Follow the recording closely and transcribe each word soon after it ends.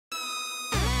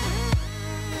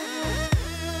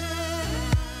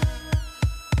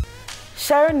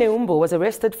Sharon Neumbo was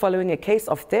arrested following a case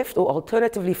of theft or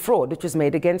alternatively fraud which was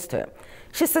made against her.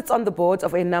 She sits on the boards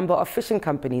of a number of fishing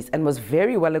companies and was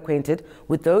very well acquainted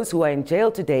with those who are in jail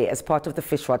today as part of the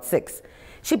Fishrot 6.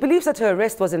 She believes that her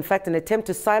arrest was in fact an attempt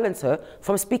to silence her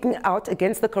from speaking out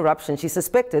against the corruption she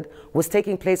suspected was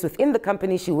taking place within the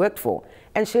company she worked for,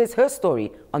 and shares her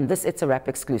story on this It's a Wrap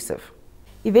exclusive.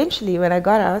 Eventually, when I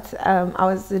got out, I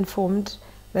was informed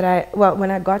that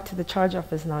when I got to the charge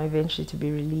office now, eventually to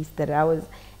be released, that I was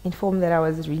informed that I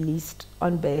was released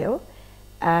on bail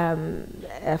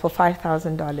for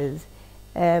 $5,000.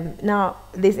 Now,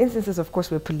 there's instances, of course,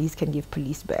 where police can give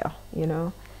police bail, you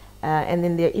know, and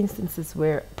then there are instances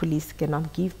where police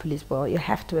cannot give police bail. You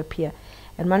have to appear,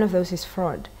 and one of those is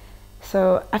fraud.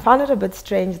 So I found it a bit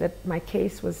strange that my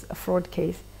case was a fraud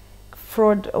case,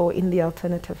 fraud or in the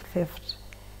alternative theft,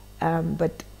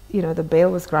 but you know, the bail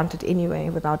was granted anyway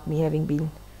without me having been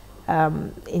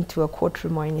into a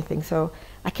courtroom or anything. So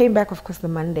I came back, of course, the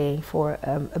Monday for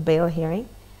a bail hearing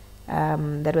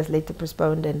that was later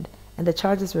postponed, and the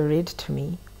charges were read to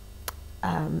me.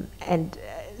 And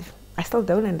I still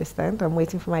don't understand. I'm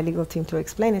waiting for my legal team to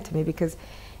explain it to me, because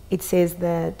it says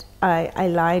that I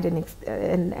lied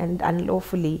and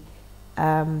unlawfully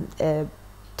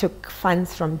took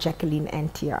funds from Jacqueline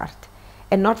Antiart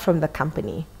and not from the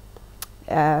company.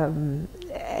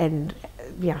 And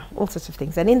yeah, all sorts of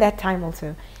things. And in that time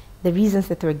also, the reasons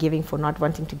that they were giving for not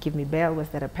wanting to give me bail was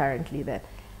that apparently that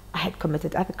I had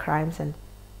committed other crimes, and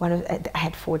I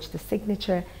had forged a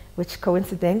signature, which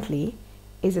coincidentally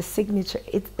is a signature.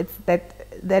 It's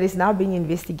that is now being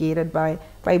investigated by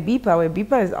BIPA, where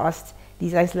BIPA has asked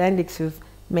these Icelandics who've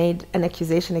made an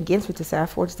accusation against me to say I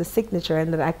forged the signature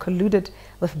and that I colluded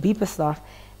with BIPA staff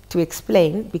to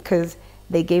explain, because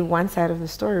they gave one side of the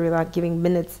story without giving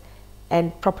minutes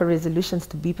and proper resolutions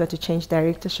to BIPA to change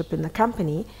directorship in the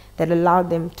company that allowed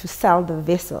them to sell the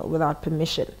vessel without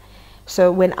permission.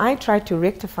 So when I tried to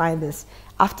rectify this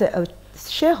after a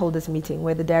shareholders meeting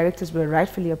where the directors were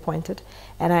rightfully appointed,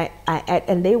 and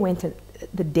they went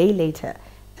the day later,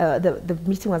 the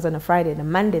meeting was on a Friday, and on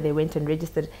Monday they went and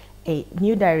registered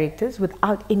new directors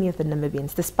without any of the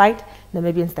Namibians, despite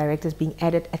Namibians directors being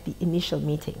added at the initial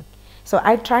meeting. So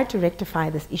I tried to rectify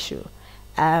this issue,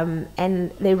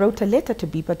 and they wrote a letter to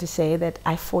BIPA to say that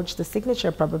I forged the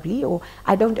signature probably, or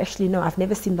I don't actually know. I've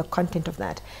never seen the content of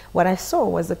that. What I saw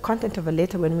was the content of a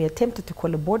letter when we attempted to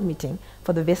call a board meeting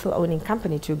for the vessel owning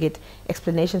company to get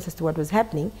explanations as to what was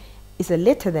happening. Is a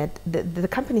letter that the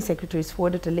company secretaries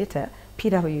forwarded a letter,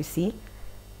 PwC,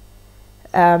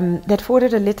 that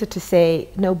forwarded a letter to say,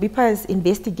 no, BIPA is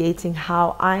investigating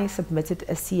how I submitted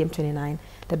a CM29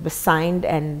 that was signed,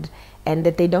 and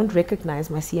that they don't recognize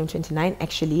my CM29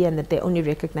 actually, and that they only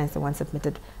recognize the one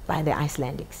submitted by the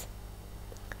Icelandics.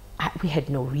 We had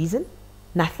no reason,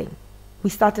 nothing. We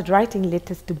started writing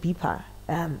letters to BIPA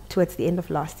towards the end of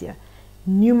last year,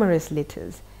 numerous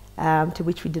letters to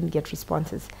which we didn't get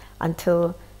responses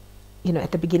until, you know,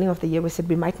 at the beginning of the year we said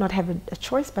we might not have a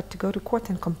choice but to go to court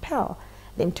and compel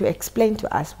them to explain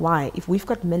to us why, if we've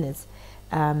got minutes,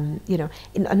 you know,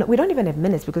 we don't even have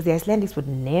minutes, because the Icelandics would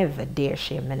never dare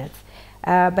share minutes.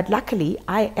 But luckily,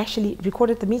 I actually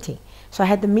recorded the meeting. So I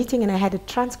had the meeting and I had it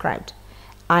transcribed.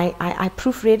 I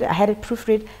proofread, I had it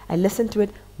proofread, I listened to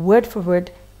it word for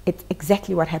word. It's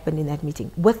exactly what happened in that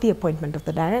meeting with the appointment of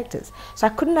the directors. So I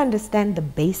couldn't understand the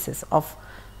basis of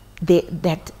the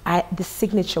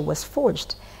signature was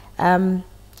forged.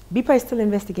 BIPA is still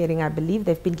investigating, I believe.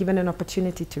 They've been given an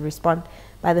opportunity to respond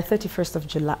by the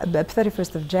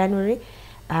 31st of January.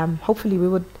 Hopefully we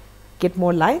would get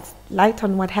more light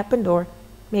on what happened, or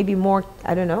maybe more,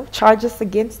 I don't know, charges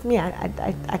against me. I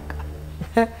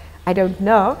don't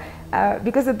know,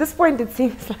 because at this point it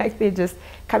seems like they're just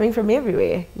coming from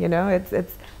everywhere. You know, it's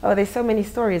oh, there's so many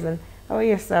stories, and oh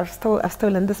yes, I've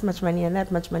stolen this much money and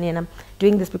that much money, and I'm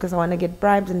doing this because I want to get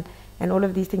bribes and all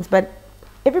of these things. But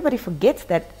everybody forgets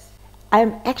that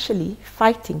I'm actually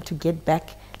fighting to get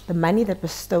back the money that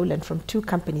was stolen from two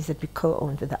companies that we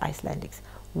co-owned with the Icelandics.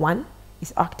 One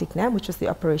is Arctic Nam, which was the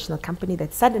operational company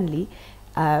that suddenly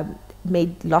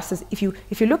made losses. If you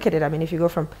look at it, I mean, if you go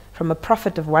from a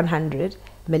profit of 100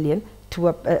 million to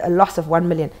a loss of 1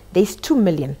 million, there's 2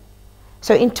 million.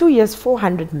 So in 2 years,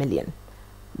 400 million.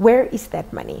 Where is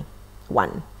that money?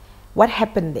 One, what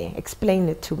happened there? Explain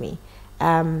it to me.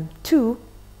 Two,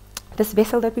 this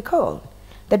vessel that we co-own,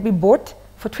 that we bought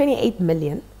for 28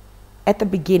 million at the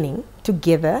beginning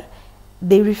together.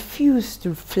 They refused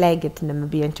to flag it in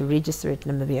Namibia and to register it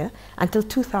in Namibia until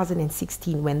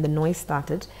 2016, when the noise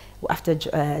started after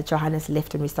Johannes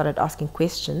left and we started asking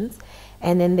questions.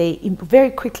 And then they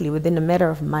very quickly, within a matter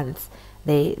of months,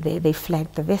 they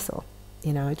flagged the vessel.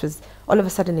 You know, it was, all of a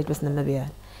sudden it was Namibia.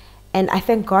 And I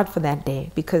thank God for that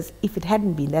day, because if it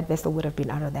hadn't been, that vessel would have been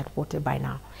out of that water by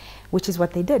now, which is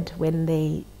what they did. When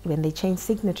they changed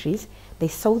signatories, they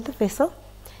sold the vessel,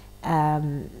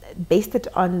 based it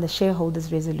on the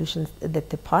shareholders' resolutions that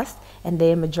they passed, and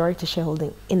their majority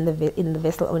shareholding in the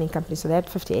vessel owning company. So they had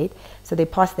 58, so they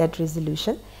passed that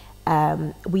resolution.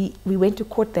 We went to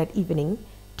court that evening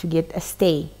to get a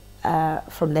stay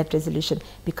from that resolution,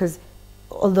 because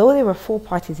although there were 4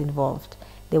 parties involved,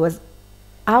 there was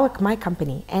my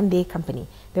company and their company,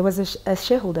 there was a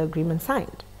shareholder agreement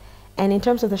signed. And in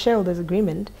terms of the shareholders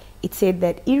agreement, it said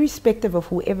that irrespective of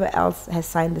whoever else has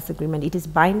signed this agreement, it is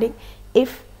binding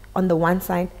if on the one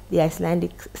side the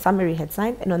Icelandic summary had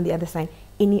signed, and on the other side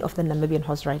any of the Namibian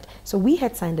has right. So we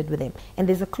had signed it with them. And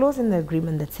there's a clause in the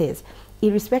agreement that says,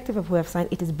 irrespective of who have signed,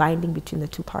 it is binding between the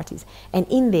 2 parties. And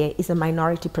in there is a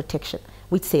minority protection,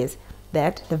 which says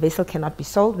that the vessel cannot be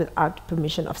sold without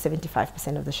permission of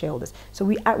 75% of the shareholders. So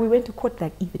we went to court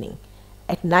that evening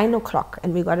at 9 o'clock,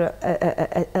 and we got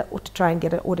to try and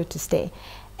get an order to stay.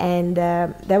 And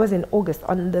that was in August,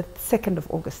 on the 2nd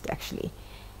of August, actually.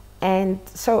 And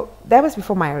so that was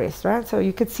before my arrest, right? So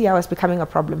you could see I was becoming a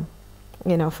problem,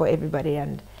 you know, for everybody.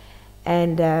 And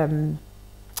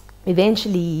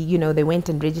eventually, you know, they went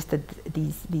and registered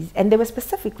these, and there were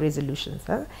specific resolutions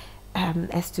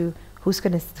as to who's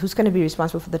going to be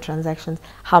responsible for the transactions,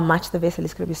 how much the vessel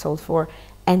is going to be sold for,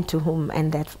 and to whom,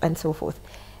 and so forth.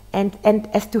 And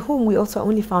as to whom, we also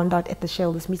only found out at the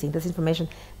shareholders meeting. This information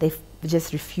they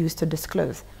just refused to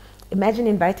disclose. Imagine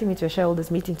inviting me to a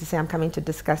shareholders meeting to say I'm coming to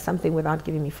discuss something without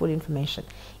giving me full information.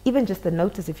 Even just the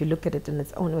notice, if you look at it on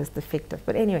its own, was defective.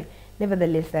 But anyway,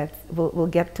 nevertheless, we'll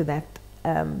get to that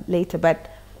later.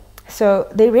 But so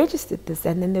they registered this,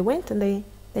 and then they went and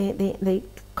they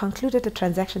concluded a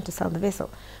transaction to sell the vessel.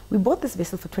 We bought this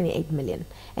vessel for 28 million,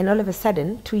 and all of a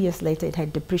sudden, 2 years later, it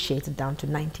had depreciated down to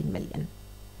 19 million.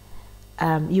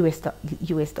 US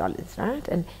dollars, right?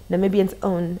 And the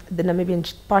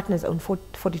Namibian partners own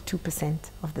 42%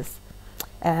 of this.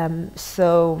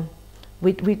 So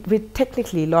we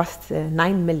technically lost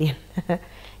 9 million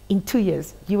in 2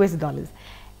 years, US dollars.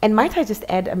 And might I just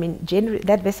add, I mean,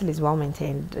 that vessel is well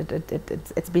maintained.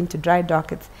 It's been to dry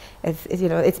dock. It's you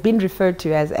know, it's been referred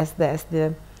to as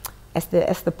the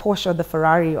Porsche or the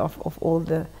Ferrari of all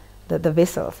the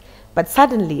vessels. But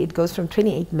suddenly it goes from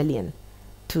 28 million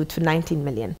to 19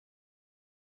 million.